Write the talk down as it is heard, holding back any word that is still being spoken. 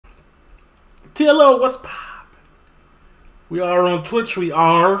TLO, what's poppin'? We are on Twitch. We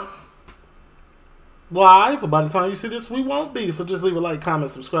are live. By the time you see this, we won't be. So just leave a like, comment,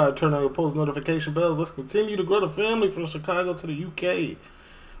 subscribe, turn on your post notification bells. Let's continue to grow the family from Chicago to the UK.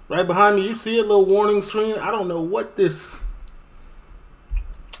 Right behind me, you see a little warning screen. I don't know what this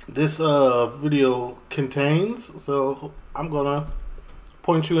video contains, so I'm gonna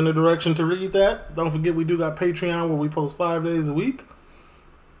point you in the direction to read that. Don't forget, we do got Patreon where we post 5 days a week,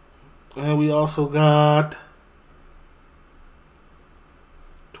 and we also got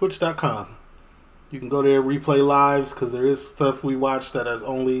Twitch.com. You can go there, replay lives, because there is stuff we watch that is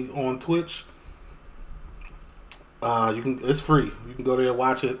only on Twitch. It's free. You can go there and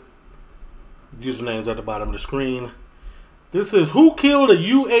watch it. Username's at the bottom of the screen. This is Who Killed a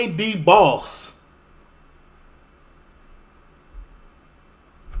UAD Boss?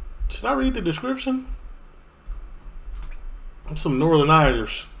 Should I read the description? Some Northern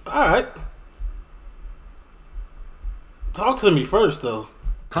Irish. Alright. Talk to me first, though.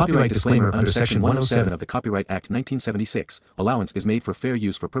 Copyright disclaimer. Under Section 107 of the Copyright Act 1976, allowance is made for fair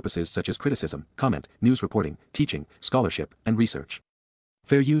use for purposes such as criticism, comment, news reporting, teaching, scholarship, and research.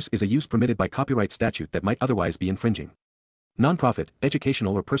 Fair use is a use permitted by copyright statute that might otherwise be infringing. Non-profit,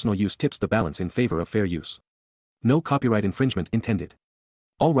 educational or personal use tips the balance in favor of fair use. No copyright infringement intended.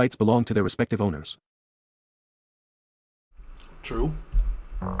 All rights belong to their respective owners. True.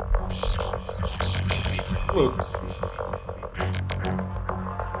 Look.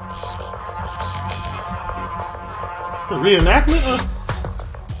 It's a reenactment?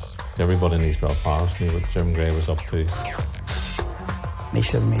 Everybody in East Belfast knew what Jim Gray was up to. And he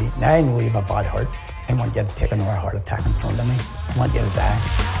said to me, now I know you have a bad heart. I want you to take another heart attack in front of me. I want you to die.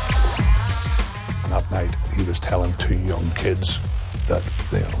 That night, he was telling two young kids that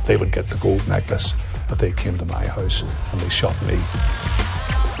they would get the gold necklace if they came to my house, and they shot me.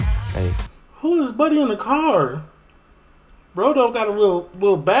 Hey. Who is Buddy in the car? Bro don't got a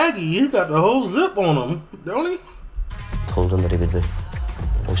little baggie. He got the whole zip on him, don't he? Told him that he would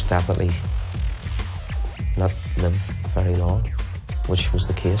most definitely not live very long, which was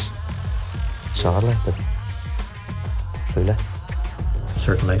the case. Sadly, but truly.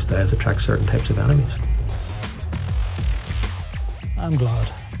 Certain lifestyles attract certain types of enemies. I'm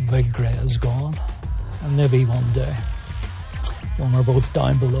glad Big Grey is gone, and maybe one day, when we're both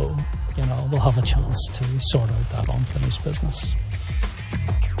down below, we'll have a chance to sort out that unfinished business.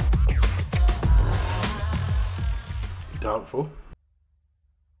 Doubtful.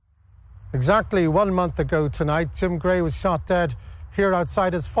 Exactly 1 month ago tonight, Jim Gray was shot dead here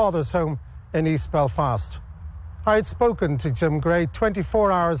outside his father's home in East Belfast. I had spoken to Jim Gray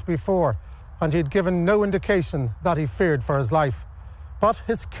 24 hours before, and he'd given no indication that he feared for his life. But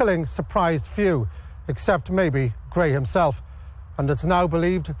his killing surprised few, except maybe Gray himself, and it's now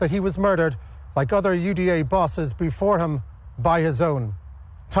believed that he was murdered, like other UDA bosses before him, by his own.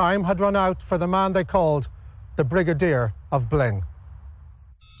 Time had run out for the man they called the Brigadier of Bling.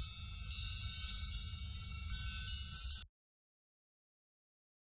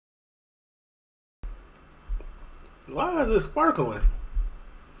 Why is it sparkling?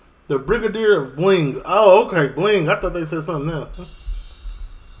 The Brigadier of Bling. Oh, okay, Bling. I thought they said something else.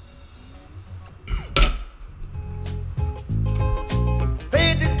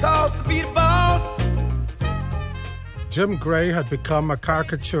 Paid the cost to be the boss. Jim Gray had become a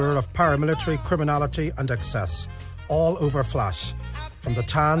caricature of paramilitary criminality and excess, all over Flash, from the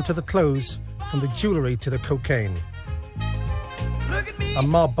tan to the clothes, from the jewellery to the cocaine. A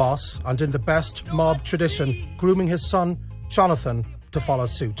mob boss, and in the best mob tradition, grooming his son, Jonathan, to follow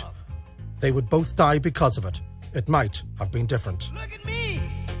suit. They would both die because of it. It might have been different. Look at me.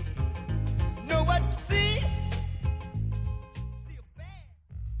 Know what you see?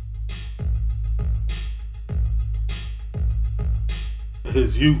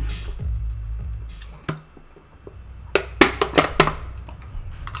 His youth.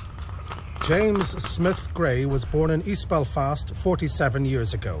 James Smith Gray was born in East Belfast 47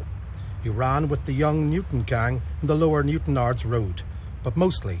 years ago. He ran with the young Newton gang in the Lower Newtonards Road, but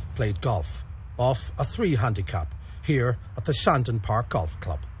mostly played golf, off a 3 handicap, here at the Shandon Park Golf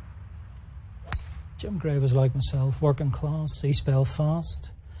Club. Jim Gray was like myself, working class, East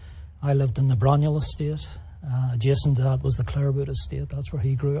Belfast. I lived in the Broniel estate. Adjacent to that was the Clarewood estate. That's where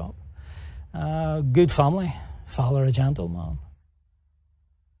he grew up. Good family, father a gentleman.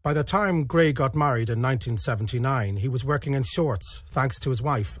 By the time Gray got married in 1979, he was working in shorts, thanks to his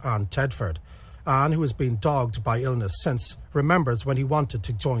wife, Anne Tedford. Anne, who has been dogged by illness since, remembers when he wanted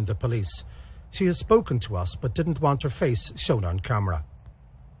to join the police. She has spoken to us, but didn't want her face shown on camera.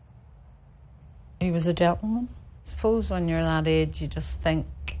 He was a gentleman. I suppose when you're that age, you just think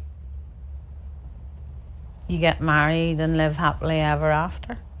you get married and live happily ever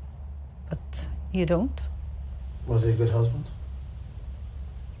after, but you don't. Was he a good husband?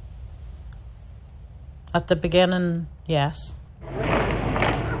 At the beginning, yes.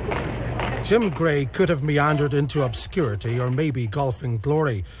 Jim Gray could have meandered into obscurity or maybe golfing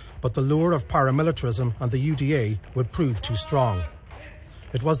glory, but the lure of paramilitarism and the UDA would prove too strong.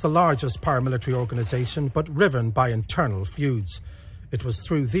 It was the largest paramilitary organisation, but riven by internal feuds. It was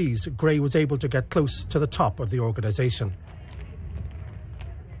through these Gray was able to get close to the top of the organisation.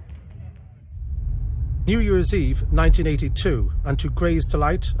 New Year's Eve, 1982, and to Gray's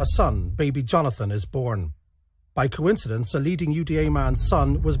delight, a son, baby Jonathan, is born. By coincidence, a leading UDA man's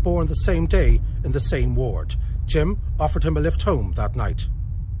son was born the same day in the same ward. Jim offered him a lift home that night.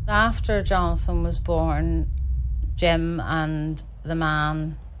 After Jonathan was born, Jim and the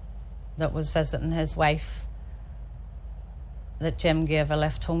man that was visiting his wife that Jim gave a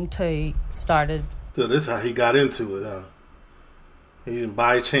lift home to started. So this is how he got into it, huh? He didn't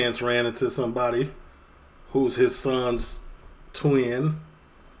by chance ran into somebody who's his son's twin.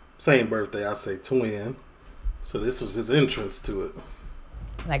 Same birthday, I say twin. So this was his entrance to it.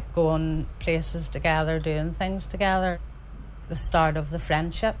 Like going places together, doing things together. The start of the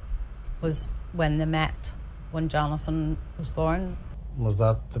friendship was when they met, when Jonathan was born. Was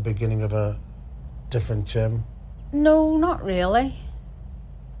that the beginning of a different Jim? No, not really.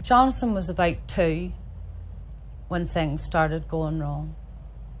 Jonathan was about 2 when things started going wrong.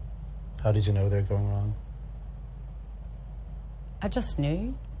 How did you know they were going wrong? I just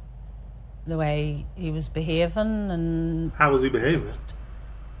knew the way he was behaving, and how was he behaving?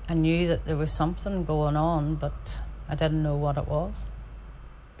 I knew that there was something going on, but I didn't know what it was.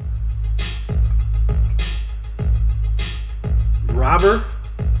 Robber?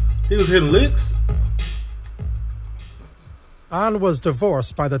 He was hitting licks? Anne was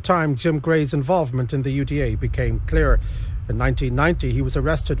divorced by the time Jim Gray's involvement in the UDA became clear. In 1990, he was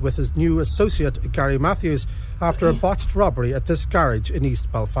arrested with his new associate, Gary Matthews, after a botched robbery at this garage in East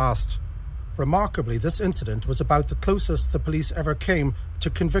Belfast. Remarkably, this incident was about the closest the police ever came to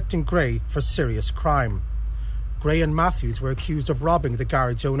convicting Gray for serious crime. Gray and Matthews were accused of robbing the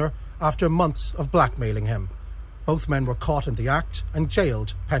garage owner after months of blackmailing him. Both men were caught in the act and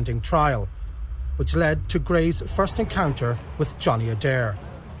jailed pending trial, which led to Gray's first encounter with Johnny Adair.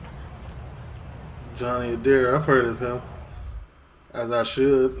 Johnny Adair, I've heard of him, as I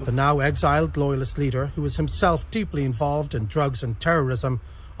should. The now exiled loyalist leader, who was himself deeply involved in drugs and terrorism,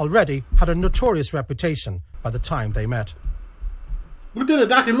 already had a notorious reputation by the time they met. We did a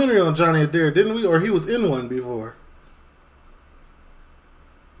documentary on Johnny Adair, didn't we? Or he was in one before.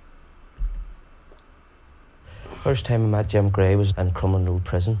 First time I met Jim Gray was in Crumlin Road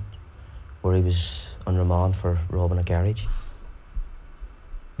Prison, where he was on remand for robbing a garage.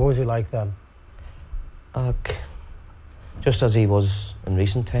 What was he like then? Just as he was in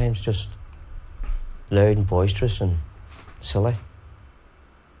recent times, just loud and boisterous and silly.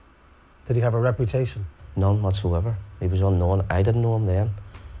 Did he have a reputation? None whatsoever. He was unknown. I didn't know him then.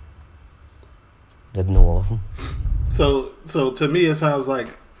 Didn't know of him. So to me it sounds like,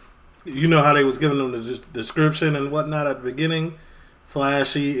 you know how they was giving them the description and whatnot at the beginning?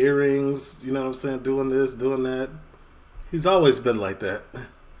 Flashy earrings, you know what I'm saying, doing this, doing that. He's always been like that.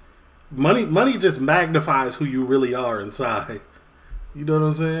 Money just magnifies who you really are inside. You know what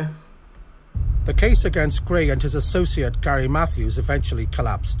I'm saying? The case against Gray and his associate Gary Matthews eventually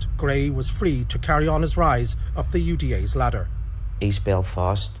collapsed. Gray was free to carry on his rise up the UDA's ladder. East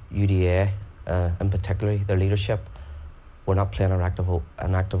Belfast, UDA, in particular, their leadership were not playing an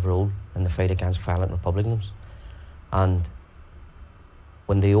active role in the fight against violent Republicans. And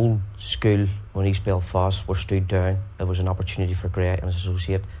when the old school, when East Belfast were stood down, there was an opportunity for Gray and his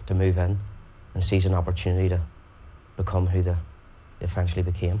associate to move in and seize an opportunity to become who they eventually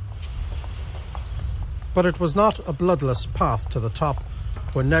became. But it was not a bloodless path to the top.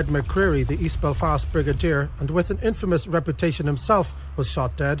 When Ned McCreary, the East Belfast brigadier, and with an infamous reputation himself, was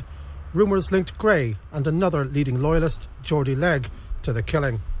shot dead, rumours linked Gray and another leading loyalist, Geordie Legg, to the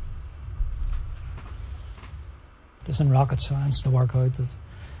killing. It isn't rocket science to work out that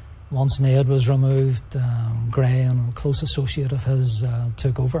once Ned was removed, Gray and a close associate of his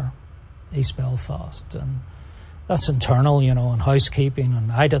took over East Belfast. And that's internal, you know, and housekeeping,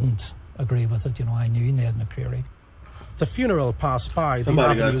 and I didn't agree with it. You know, I knew Ned McCreary. The funeral passed by the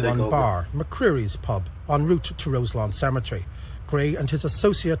TheeLitOne bar, McCreary's pub, en route to Roselawn Cemetery. Gray and his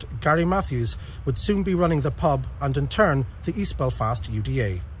associate, Gary Matthews, would soon be running the pub and, in turn, the East Belfast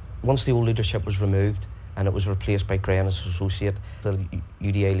UDA. Once the old leadership was removed and it was replaced by Gray and his associate, the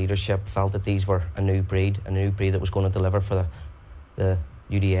UDA leadership felt that these were a new breed that was going to deliver for the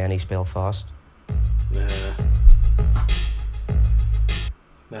UDA in East Belfast. Yeah.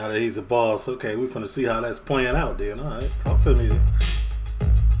 Now that he's a boss, okay, we're finna see how that's playing out then. All right, talk to me.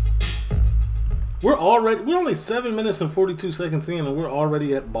 We're only 7 minutes and 42 seconds in and we're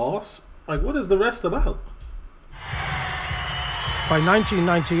already at boss? Like, what is the rest about? By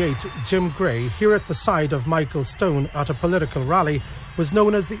 1998, Jim Gray, here at the side of Michael Stone at a political rally, was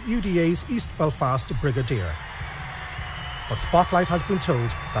known as the UDA's East Belfast Brigadier. But Spotlight has been told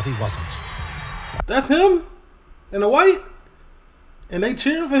that he wasn't. That's him? In the white? And they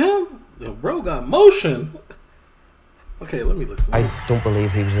cheering for him? The bro got motion. Okay, let me listen. I don't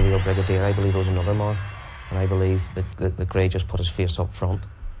believe he was the real Brigadier. I believe it was another man. And I believe that Gray just put his face up front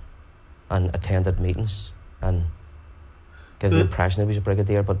and attended meetings and gave the impression he was a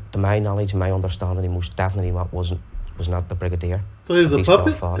Brigadier. But to my knowledge and my understanding, he most definitely was not the Brigadier. So he's a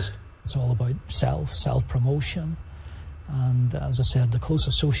puppet? Belfast. It's all about self-promotion. And as I said, the close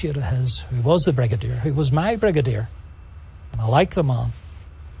associate of his, who was the Brigadier, who was my Brigadier, and I like the man,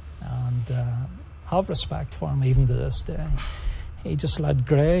 and have respect for him even to this day. He just let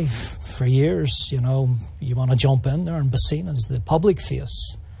Gray for years, you know, you want to jump in there and be seen as the public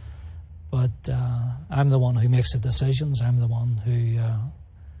face. But I'm the one who makes the decisions. I'm the one who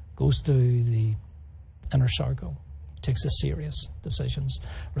goes to the inner circle, takes the serious decisions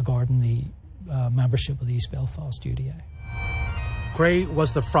regarding the membership of the East Belfast UDA. Gray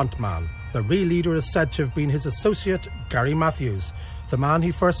was the front man. The real leader is said to have been his associate, Gary Matthews, the man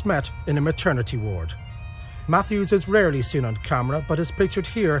he first met in a maternity ward. Matthews is rarely seen on camera, but is pictured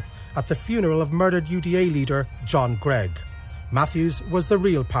here at the funeral of murdered UDA leader John Gregg. Matthews was the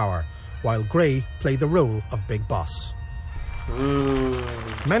real power, while Gray played the role of big boss.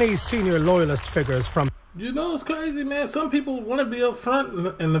 Many senior loyalist figures from... You know, it's crazy, man. Some people want to be up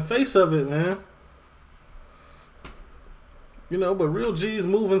front in the face of it, man. You know, but real G's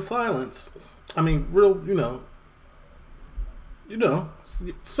move in silence. I mean, real, you know,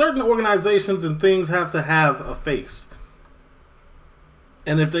 certain organizations and things have to have a face.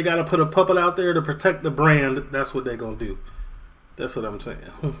 And if they got to put a puppet out there to protect the brand, that's what they're going to do. That's what I'm saying.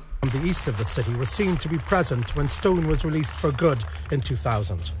 From the east of the city was seen to be present when Stone was released for good in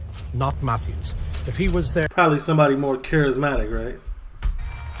 2000. Not Matthews. If he was there... Probably somebody more charismatic, right?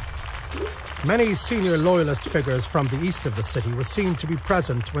 Many senior loyalist figures from the east of the city were seen to be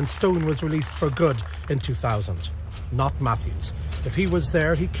present when Stone was released for good in 2000. Not Matthews. If he was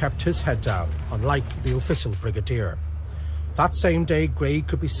there, he kept his head down, unlike the official Brigadier. That same day, Gray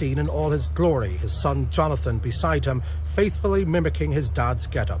could be seen in all his glory, his son Jonathan beside him, faithfully mimicking his dad's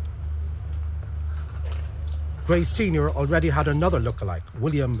getup. Gray Sr. already had another lookalike,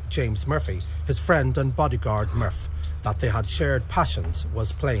 William James Murphy, his friend and bodyguard Murph. That they had shared passions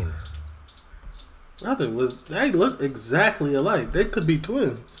was plain. They look exactly alike. They could be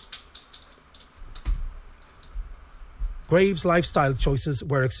twins. Graves' lifestyle choices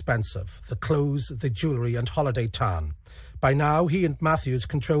were expensive. The clothes, the jewellery and holiday tan. By now, he and Matthews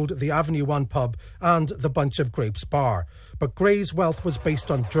controlled the Avenue 1 pub and the Bunch of Grapes bar. But Gray's wealth was based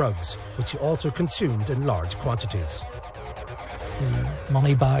on drugs, which he also consumed in large quantities. The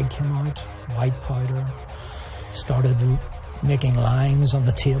money bag came out, white powder, started making lines on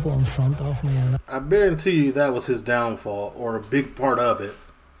the table in front of me. And I guarantee you that was his downfall, or a big part of it.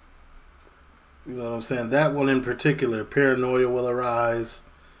 You know what I'm saying? That one in particular, paranoia will arise.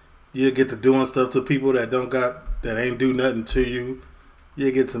 You get to doing stuff to people that ain't do nothing to you.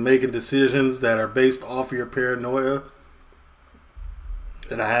 You get to making decisions that are based off your paranoia.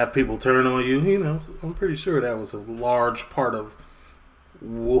 And I have people turn on you. You know, I'm pretty sure that was a large part of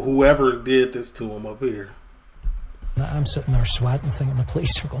whoever did this to him up here. I'm sitting there sweating, thinking the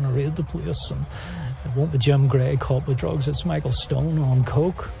police are going to raid the place, and it won't be Jim Gray caught with drugs. It's Michael Stone on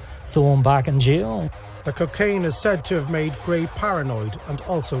coke, throw him back in jail. The cocaine is said to have made Gray paranoid and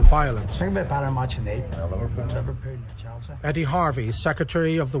also violent. Think about better match in Liverpool, Chelsea. Eddie Harvey,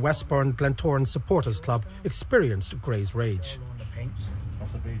 secretary of the Westbourne Glentoran Supporters Club, experienced Gray's rage.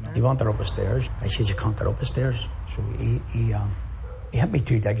 He wanted up the stairs. I said, you can't get up the stairs. So he hit me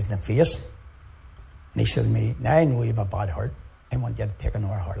 2 digs in the face. And he said to me, now I know you have a bad heart. I want you to take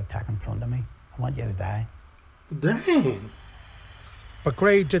another heart attack in front of me. I want you to die. Dang. But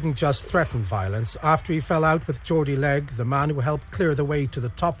Gray didn't just threaten violence. After he fell out with Geordie Legg, the man who helped clear the way to the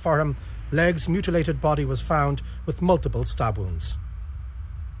top for him, Legg's mutilated body was found with multiple stab wounds.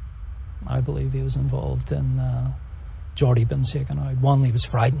 I believe he was involved in Geordie being taken out. One, he was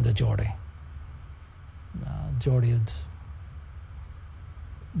frightened of Geordie. Geordie had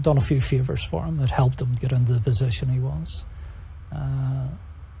done a few favours for him that helped him get into the position he was.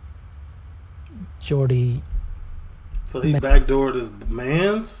 Geordie... So he backdoored his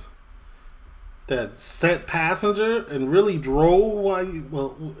mans? that sat passenger and really drove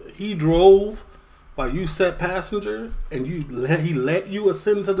while he drove while you sat passenger, and he let you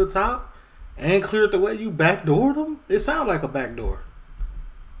ascend to the top and cleared the way, you backdoored him? It sounded like a backdoor.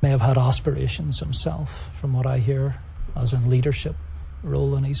 May have had aspirations himself, from what I hear, as in leadership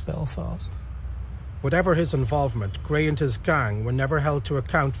role in East Belfast. Whatever his involvement, Gray and his gang were never held to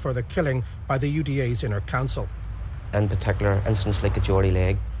account for the killing by the UDA's inner council. In particular, incidents like the Geordie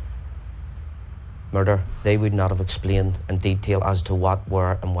Leg murder, they would not have explained in detail as to what,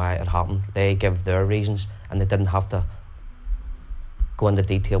 where and why it happened. They give their reasons and they didn't have to go into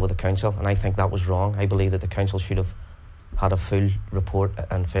detail with the council, and I think that was wrong. I believe that the council should have had a full report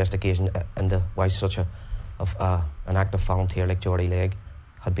and investigation into why such an active volunteer like Geordie Leg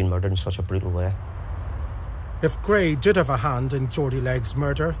had been murdered in such a brutal way. If Gray did have a hand in Geordie Leg's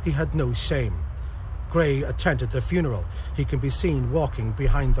murder, he had no shame. Gray attended the funeral. He can be seen walking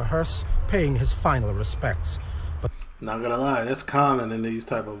behind the hearse, paying his final respects. But not gonna lie, that's common in these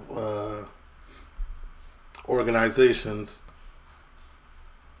type of organizations.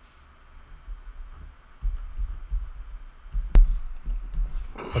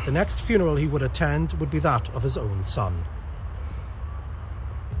 But the next funeral he would attend would be that of his own son.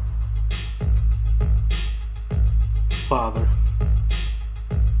 Father.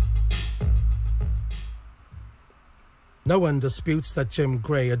 No one disputes that Jim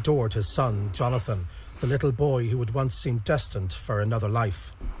Gray adored his son, Jonathan, the little boy who had once seemed destined for another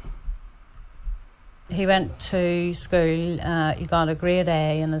life. He went to school, he got a grade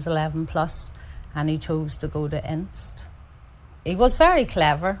A in his 11 plus, and he chose to go to Inst. He was very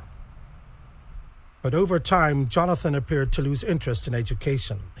clever. But over time, Jonathan appeared to lose interest in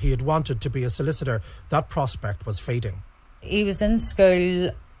education. He had wanted to be a solicitor. That prospect was fading. He was in school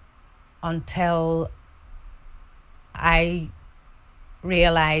until I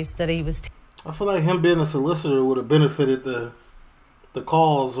realised that he was... I feel like him being a solicitor would have benefited the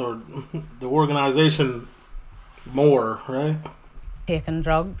cause or the organization more, right? Taking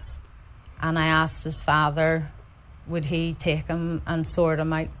drugs. And I asked his father, would he take him and sort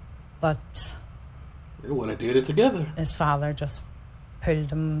him out? But they wouldn't have did it together. His father just pulled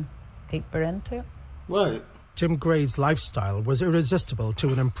him deeper into it. Right. Jim Gray's lifestyle was irresistible to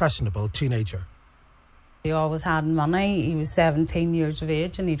an impressionable teenager. He always had money. He was 17 years of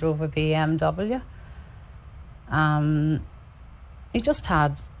age and he drove a BMW. He just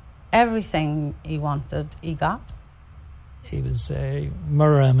had everything he wanted, he got. He was a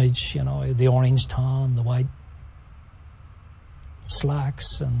mirror image, you know, the orange tan, the white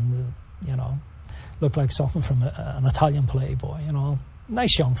slacks, and, you know, looked like something from an Italian playboy, you know.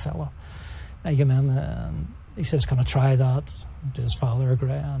 Nice young fella. I came in and he says, can I try that? To his father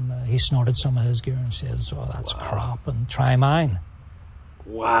agree, and he snorted some of his gear and says, oh, that's crap, and try mine.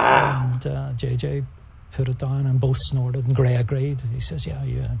 Wow. And JJ put it down and both snorted, and Gray agreed. He says, yeah,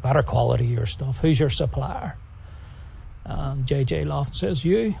 you better quality your stuff. Who's your supplier? And JJ laughed and says,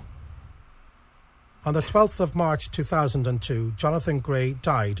 you. On the 12th of March 2002, Jonathan Gray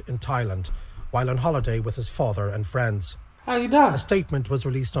died in Thailand while on holiday with his father and friends. How you died? A statement was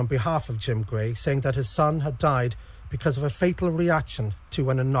released on behalf of Jim Gray saying that his son had died because of a fatal reaction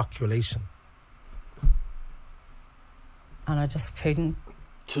to an inoculation. And I just couldn't.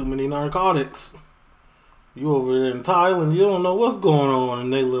 Too many narcotics. You over there in Thailand, you don't know what's going on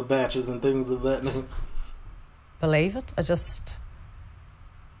in their little batches and things of that nature. Believe it.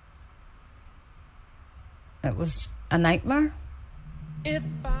 It was a nightmare.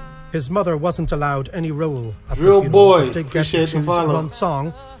 His mother wasn't allowed any role at Drill the funeral, boy, but did get to choose one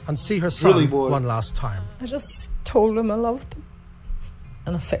song and see her son one last time. I just told him I loved him,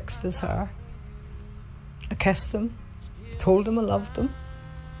 and I fixed his hair. I kissed him, told him I loved him.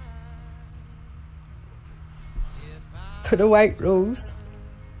 Put a white rose.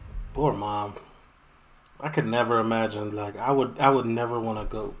 Poor mom. I could never imagine. Like I would never want to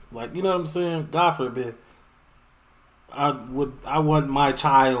go. Like, you know what I'm saying? God forbid. I want my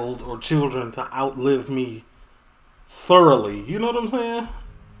child or children to outlive me thoroughly. You know what I'm saying?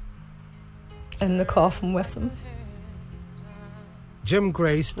 In the coffin with him. Jim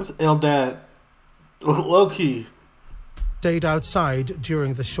Gray, that's Eldad, low key, stayed outside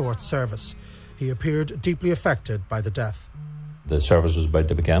during the short service. He appeared deeply affected by the death. The service was about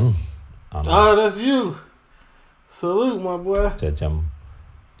to begin. Oh, that's you. Salute, my boy. I said, Jim,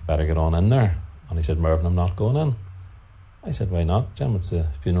 you better get on in there. And he said, Mervyn, I'm not going in. I said, why not, Jim? It's the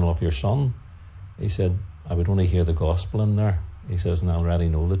funeral of your son. He said, I would only hear the gospel in there. He says, and I already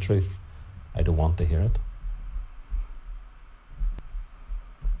know the truth. I don't want to hear it.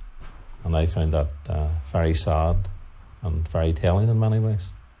 And I found that very sad and very telling in many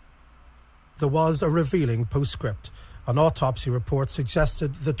ways. There was a revealing postscript. An autopsy report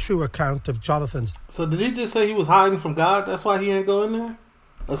suggested the true account of Jonathan's... So did he just say he was hiding from God? That's why he ain't going there?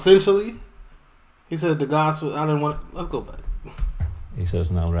 Essentially? He said the gospel, I didn't want... Let's go back. He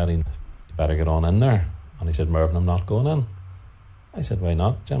says, "Now, Reddy, you better get on in there." And he said, "Mervyn, I'm not going in." I said, "Why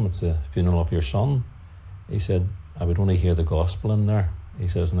not, Jim? It's the funeral of your son." He said, "I would only hear the gospel in there." He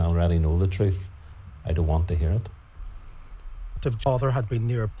says, "And I already know the truth. I don't want to hear it." ...of father had been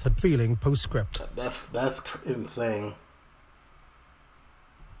near the revealing postscript. That's insane.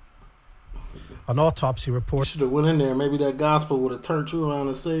 An autopsy report... You should have went in there. Maybe that gospel would have turned you around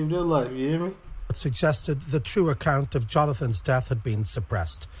and saved your life. You hear me? It suggested the true account of Jonathan's death had been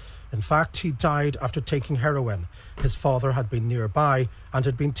suppressed. In fact, he died after taking heroin. His father had been nearby and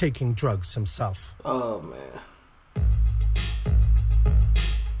had been taking drugs himself. Oh, man.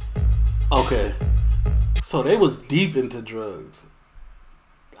 Okay. So they was deep into drugs.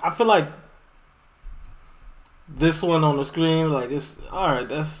 I feel like this one on the screen, like, it's... Alright,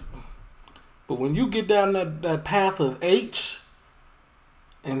 that's... But when you get down that path of H...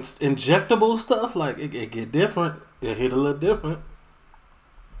 and injectable stuff, like, it get different. It hit a little different.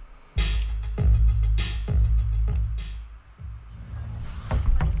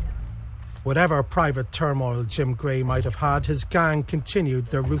 Whatever private turmoil Jim Gray might have had, his gang continued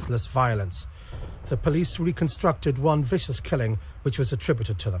their ruthless violence. The police reconstructed one vicious killing which was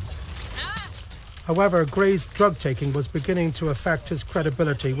attributed to them. However, Gray's drug taking was beginning to affect his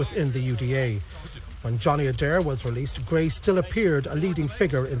credibility within the UDA. When Johnny Adair was released, Gray still appeared a leading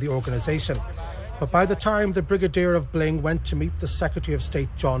figure in the organisation. But by the time the Brigadier of Bling went to meet the Secretary of State,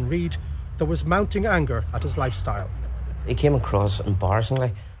 John Reid, there was mounting anger at his lifestyle. He came across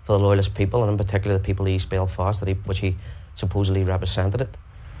embarrassingly for the Loyalist people, and in particular the people of East Belfast, which he supposedly represented it.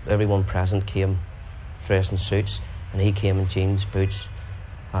 Everyone present came dressed in suits, and he came in jeans, boots,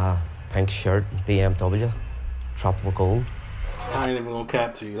 pink shirt, BMW, tropical gold. I ain't even gonna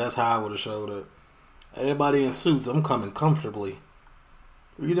cap to you. That's how I would have showed up. Everybody in suits, I'm coming comfortably.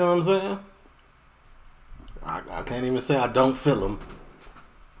 You know what I'm saying? I can't even say I don't feel them.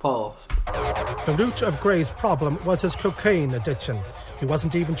 Pause. The root of Gray's problem was his cocaine addiction. He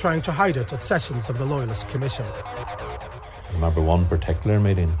wasn't even trying to hide it at sessions of the Loyalist Commission. I remember one particular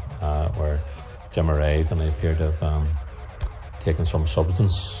meeting where Jim arrived and he appeared to have taken some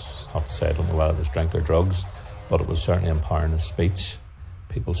substance. I have to say, I don't know whether it was drink or drugs, but it was certainly impairing his speech.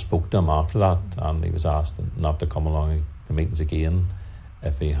 People spoke to him after that, and he was asked not to come along to meetings again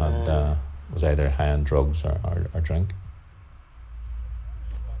if he had was either high on drugs or drink.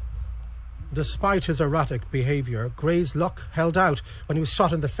 Despite his erratic behaviour, Gray's luck held out when he was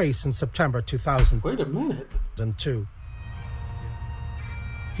shot in the face in September 2000. Wait a minute.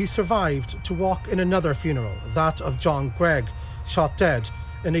 He survived to walk in another funeral, that of John Gregg, shot dead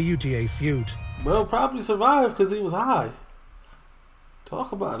in a UDA feud. Bro probably survived because he was high.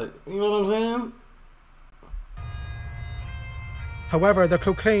 Talk about it. You know what I'm saying? However, the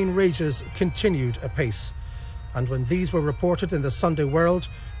cocaine rages continued apace. And when these were reported in the Sunday World,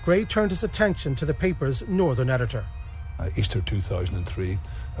 Gray turned his attention to the paper's northern editor. Easter 2003,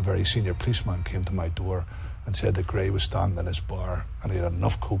 a very senior policeman came to my door and said that Gray was standing in his bar and he had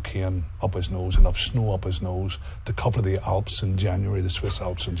enough cocaine up his nose, enough snow up his nose to cover the Alps in January, the Swiss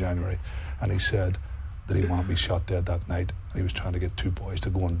Alps in January. And he said that he wanted to be shot dead that night. And he was trying to get two boys to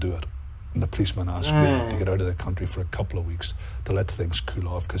go and do it. And the policeman asked me to get out of the country for a couple of weeks to let things cool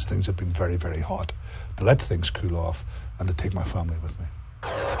off, because things had been very, very hot. To let things cool off and to take my family with me.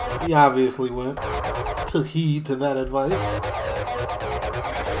 He obviously went, took heed to that advice.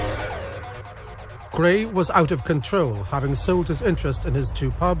 Gray was out of control. Having sold his interest in his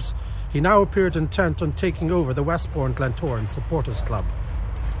two pubs, he now appeared intent on taking over the Westbourne Glentoran Supporters Club.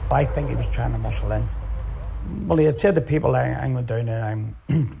 I think he was trying to muscle in. Well, he had said to people, I'm going down there, I'm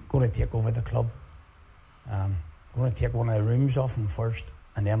going to take over the club. I'm going to take one of the rooms off him first,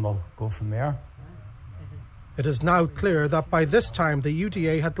 and then we'll go from there. It is now clear that by this time the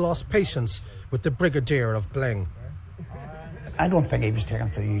UDA had lost patience with the Brigadier of Bling. I don't think he was taking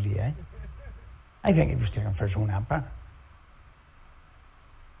for the UDA. I think he was taking for his own empire.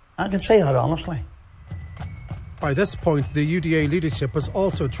 I can say that honestly. By this point, the UDA leadership was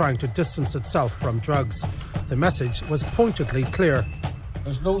also trying to distance itself from drugs. The message was pointedly clear.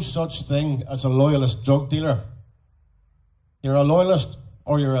 There's no such thing as a loyalist drug dealer. You're a loyalist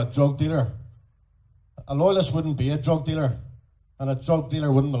or you're a drug dealer. A loyalist wouldn't be a drug dealer, and a drug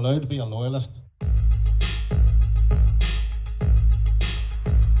dealer wouldn't be allowed to be a loyalist.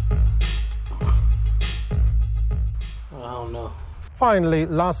 I don't know. Finally,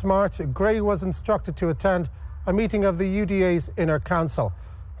 last March, Gray was instructed to attend a meeting of the UDA's Inner Council.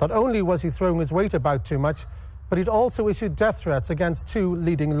 Not only was he throwing his weight about too much, but he'd also issued death threats against 2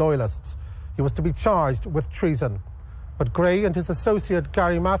 leading loyalists. He was to be charged with treason. But Gray and his associate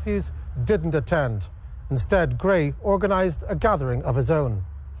Gary Matthews didn't attend. Instead, Gray organised a gathering of his own.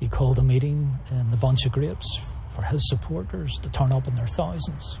 He called a meeting in the Bunch of Grapes for his supporters to turn up in their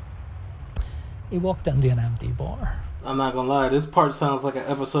thousands. He walked into an empty bar. I'm not gonna lie, this part sounds like an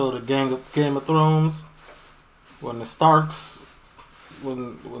episode of Game of Thrones, when the Starks,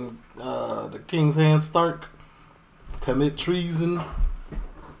 when the King's Hand Stark commit treason.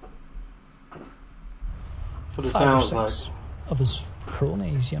 So this sounds like of his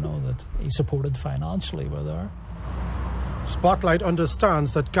cronies, you know, that he supported financially were there. Spotlight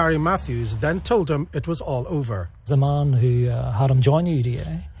understands that Gary Matthews then told him it was all over. The man who had him join the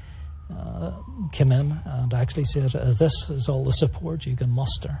UDA came in and actually said, this is all the support you can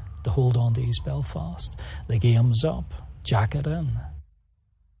muster to hold on to East Belfast. The game's up. Jack it in.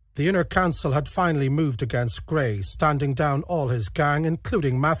 The inner council had finally moved against Gray, standing down all his gang,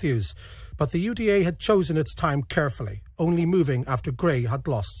 including Matthews. But the UDA had chosen its time carefully, only moving after Gray had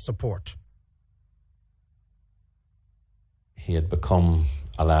lost support. He had become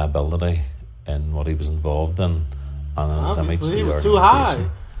a liability in what he was involved in, and obviously he was too high.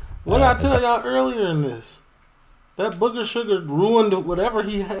 What did I tell y'all earlier in this? That booger sugar ruined whatever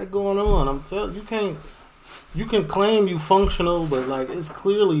he had going on. I'm telling you, you can claim you functional, but like it's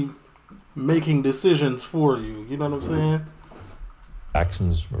clearly making decisions for you. You know what I'm saying?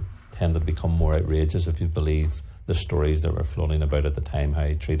 Actions tended to become more outrageous if you believe the stories that were floating about at the time, how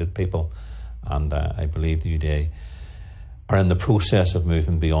he treated people. And I believe the UDA are in the process of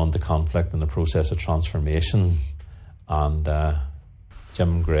moving beyond the conflict, in the process of transformation. And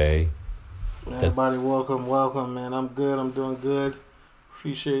Jim Gray. Everybody, welcome, man. I'm good. I'm doing good.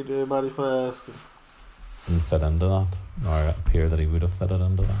 Appreciate everybody for asking. Didn't fit into that, nor appear that he would have fitted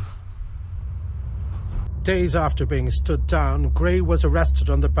into that. Days after being stood down, Gray was arrested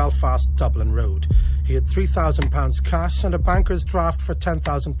on the Belfast-Dublin road. He had £3,000 cash and a banker's draft for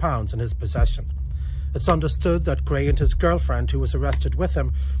 £10,000 in his possession. It's understood that Gray and his girlfriend, who was arrested with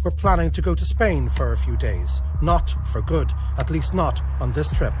him, were planning to go to Spain for a few days. Not for good, at least not on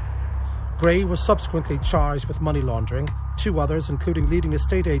this trip. Gray was subsequently charged with money laundering. 2 others, including leading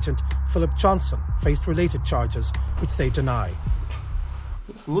estate agent Philip Johnson, faced related charges, which they deny.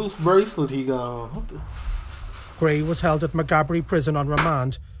 This loose bracelet he got on. Gray was held at Maghaberry Prison on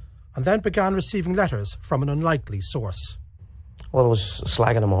remand and then began receiving letters from an unlikely source. Well, I was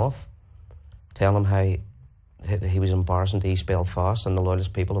slagging him off, telling him how he was embarrassing to East Belfast and the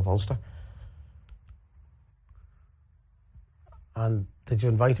loyalist people of Ulster. And did you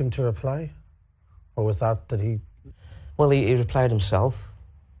invite him to reply? Or was that he... Well, he replied himself.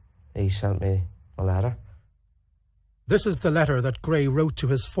 He sent me a letter. This is the letter that Gray wrote to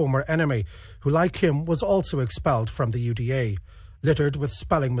his former enemy, who, like him, was also expelled from the UDA. Littered with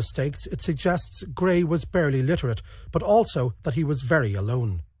spelling mistakes, it suggests Gray was barely literate, but also that he was very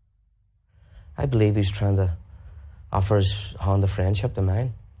alone. I believe he's trying to offer his hand of friendship to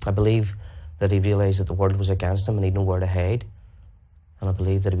mine. I believe that he realised that the world was against him and he'd nowhere to hide. And I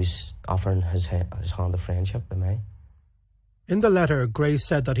believe that he was offering his hand of friendship to mine. In the letter, Gray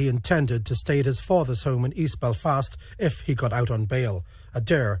said that he intended to stay at his father's home in East Belfast if he got out on bail.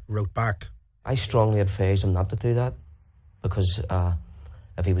 Adair wrote back. I strongly advised him not to do that, because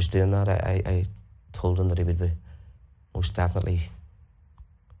if he was doing that, I told him that he would be most definitely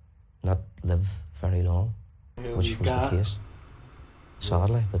not live very long, which was the case,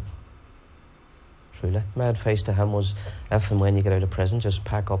 sadly, but truly. My advice to him was, if and when you get out of prison, just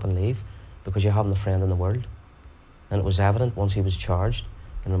pack up and leave, because you haven't a friend in the world. And it was evident once he was charged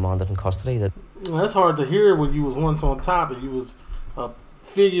and remanded in custody that... That's hard to hear when you was once on top and you was a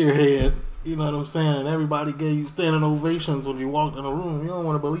figurehead, you know what I'm saying, and everybody gave you standing ovations when you walked in a room. You don't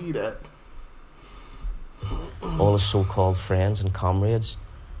want to believe that. All his so-called friends and comrades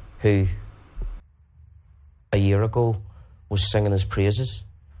who a year ago was singing his praises,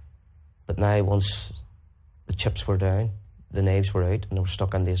 but now once the chips were down, the knives were out and they were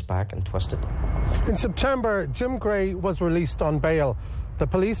stuck into his back and twisted. In September, Jim Gray was released on bail. The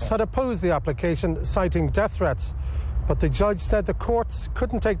police had opposed the application, citing death threats. But the judge said the courts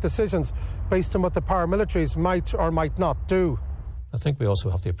couldn't take decisions based on what the paramilitaries might or might not do. I think we also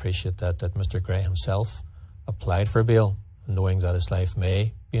have to appreciate that Mr. Gray himself applied for bail, knowing that his life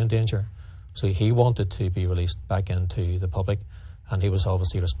may be in danger. So he wanted to be released back into the public, and he was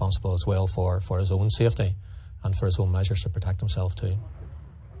obviously responsible as well for his own safety and for his own measures to protect himself too.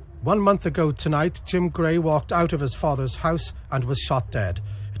 1 month ago tonight, Jim Gray walked out of his father's house and was shot dead.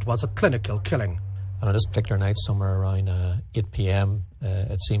 It was a clinical killing. And on this particular night, somewhere around 8 p.m,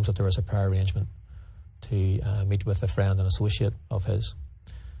 it seems that there was a prayer arrangement to meet with a friend and associate of his.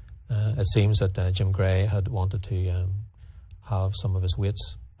 It seems that Jim Gray had wanted to have some of his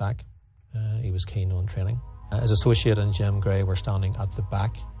weights back. He was keen on training. His associate and Jim Gray were standing at the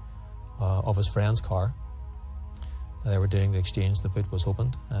back of his friend's car. They were doing the exchange. The boot was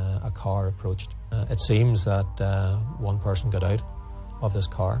opened. A car approached. It seems that one person got out of this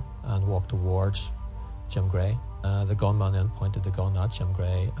car and walked towards Jim Gray. The gunman then pointed the gun at Jim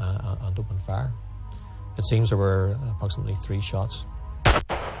Gray and opened fire. It seems there were approximately 3 shots,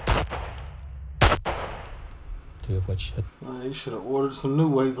 2 of which hit. Man, you should have ordered some new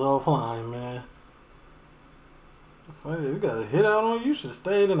weights offline, man. If you got a hit out on you, you should have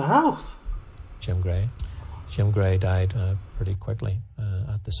stayed in the house. Jim Gray. Jim Gray died pretty quickly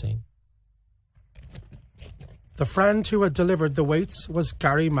at the scene. The friend who had delivered the weights was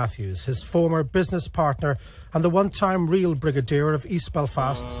Gary Matthews, his former business partner and the one-time real brigadier of East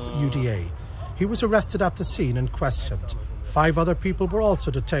Belfast's UDA. He was arrested at the scene and questioned. 5 other people were also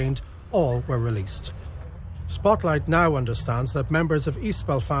detained. All were released. Spotlight now understands that members of East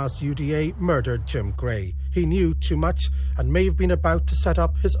Belfast UDA murdered Jim Gray. He knew too much and may have been about to set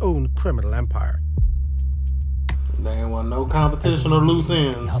up his own criminal empire. There ain't want no competition or loose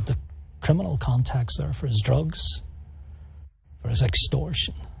ends. He had the criminal contacts there for his drugs, for his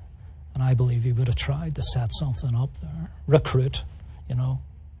extortion. And I believe he would have tried to set something up there. Recruit,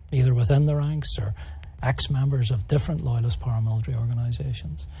 either within the ranks or ex-members of different loyalist paramilitary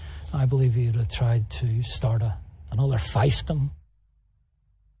organisations. I believe he would have tried to start another fiefdom.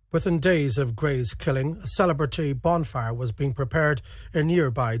 Within days of Gray's killing, a celebratory bonfire was being prepared in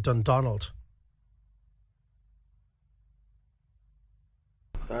nearby Dundonald.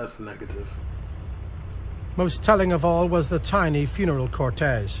 That's negative. Most telling of all was the tiny funeral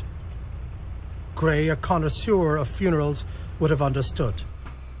cortege. Gray, a connoisseur of funerals, would have understood.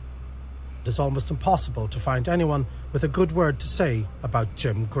 It is almost impossible to find anyone with a good word to say about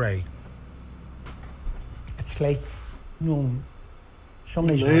Jim Gray. It's like,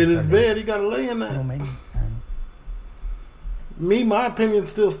 somebody's lay in his bed, he got to lay in that. My opinion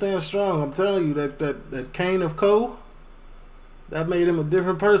still stands strong. I'm telling you, that cane of coal, that made him a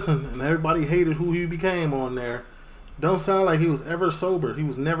different person, and everybody hated who he became on there. Don't sound like he was ever sober. He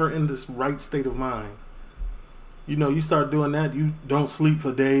was never in this right state of mind. You start doing that, you don't sleep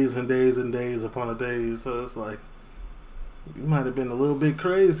for days and days and days upon a days. So it's like, you might have been a little bit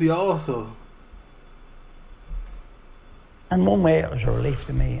crazy also. And one way it was a relief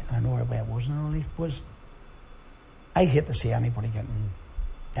to me, and another way it wasn't a relief, was I hate to see anybody getting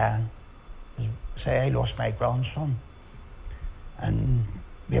down. Say I lost my grandson and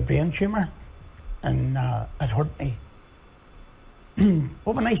with a brain tumour, and it hurt me.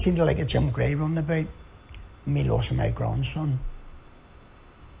 But when I seen like a Jim Gray running about, me losing my grandson,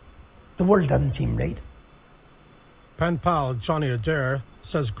 the world didn't seem right. Pen pal Johnny Adair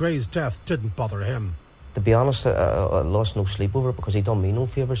says Gray's death didn't bother him. To be honest, I lost no sleep over it because he done me no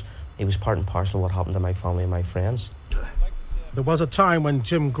favours. He was part and parcel of what happened to my family and my friends. There was a time when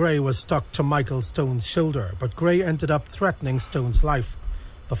Jim Gray was stuck to Michael Stone's shoulder, but Gray ended up threatening Stone's life.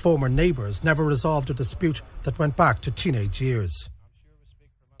 The former neighbours never resolved a dispute that went back to teenage years.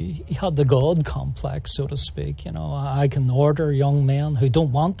 He had the God complex, so to speak. I can order young men who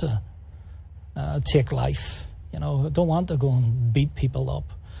don't want to take life, don't want to go and beat people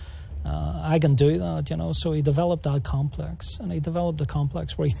up. I can do that, so he developed that complex, and he developed a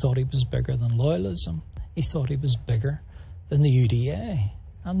complex where he thought he was bigger than loyalism. He thought he was bigger than the UDA.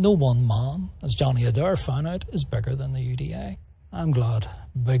 And no one man, as Johnny Adair found out, is bigger than the UDA. I'm glad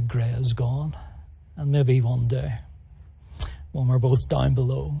Big Gray is gone, and maybe one day, when we're both down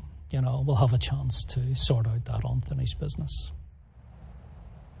below, we'll have a chance to sort out that Anthony's business.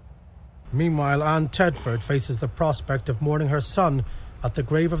 Meanwhile, Anne Tedford faces the prospect of mourning her son at the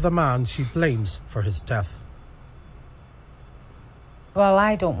grave of the man she blames for his death. Well,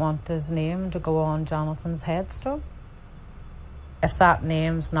 I don't want his name to go on Jonathan's headstone. If that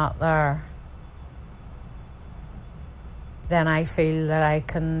name's not there, then I feel that I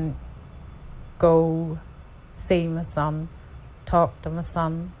can go see my son, talk to my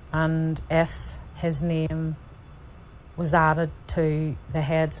son, and if his name was added to the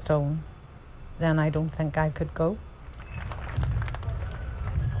headstone, then I don't think I could go.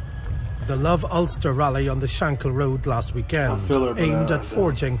 The Love Ulster rally on the Shankle Road last weekend aimed at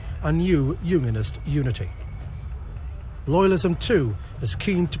forging a new unionist unity. Loyalism too is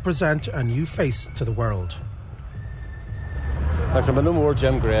keen to present a new face to the world. There can be no more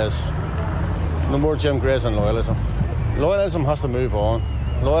Jim Grays. No more Jim Grays and loyalism. Loyalism has to move on.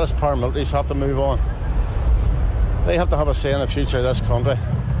 Loyalist paramilitaries have to move on. They have to have a say in the future of this country,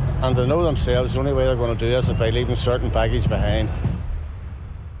 and they know themselves the only way they're going to do this is by leaving certain baggage behind.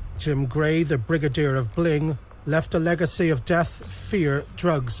 Jim Gray, the Brigadier of Bling, left a legacy of death, fear,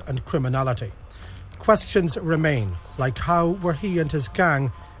 drugs and criminality. Questions remain, like how were he and his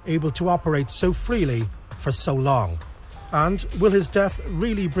gang able to operate so freely for so long? And will his death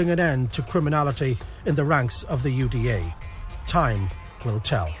really bring an end to criminality in the ranks of the UDA? Time will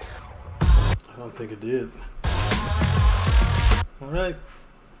tell. I don't think it did. All right.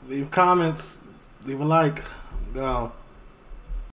 Leave comments. Leave a like. Go.